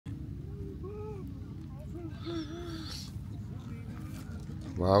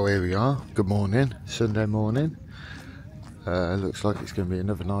Well, here we are. Good morning, Sunday morning. Looks like it's going to be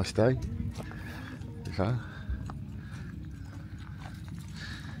another nice day. So,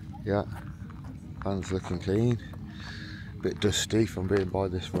 yeah, van's looking clean. Bit dusty from being by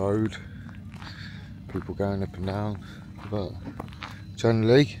this road. People going up and down, but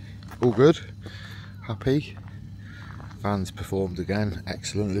generally all good. Happy. Van's performed again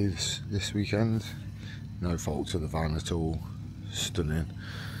excellently this weekend. No fault to the van at all. Stunning.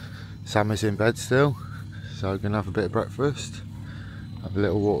 Sam is in bed still, so we're going to have a bit of breakfast, have a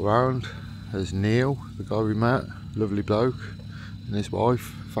little walk around. There's Neil, the guy we met, lovely bloke, and his wife,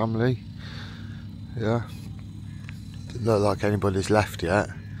 family. Yeah, doesn't look like anybody's left yet.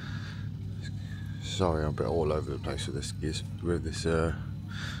 Sorry, I'm a bit all over the place with this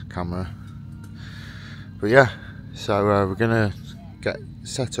camera, but yeah. So we're gonna get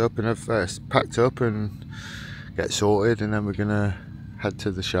set up and have packed up and get sorted, and then we're gonna head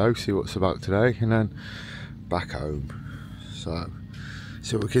to the show, see what's about today, and then back home. So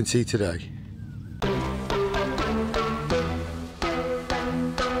see what we can see today.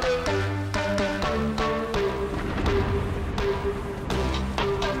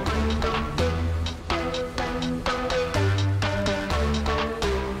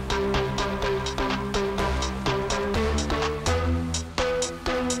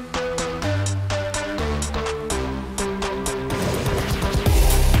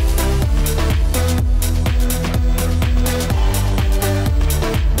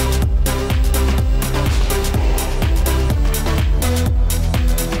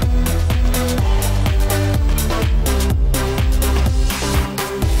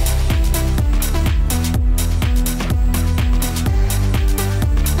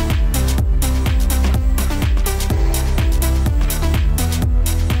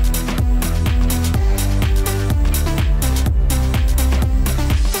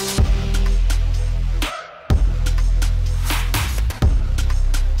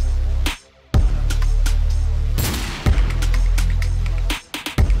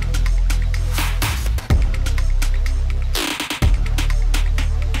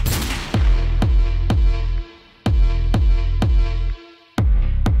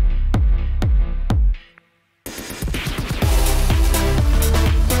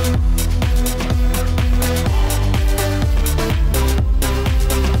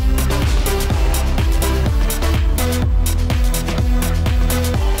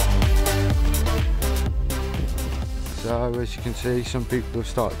 So as you can see, some people have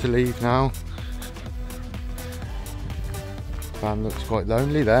started to leave now. Van looks quite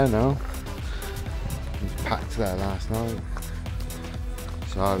lonely there now. It was packed there last night.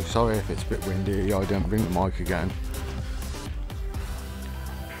 So sorry if it's a bit windy, I didn't bring the mic again.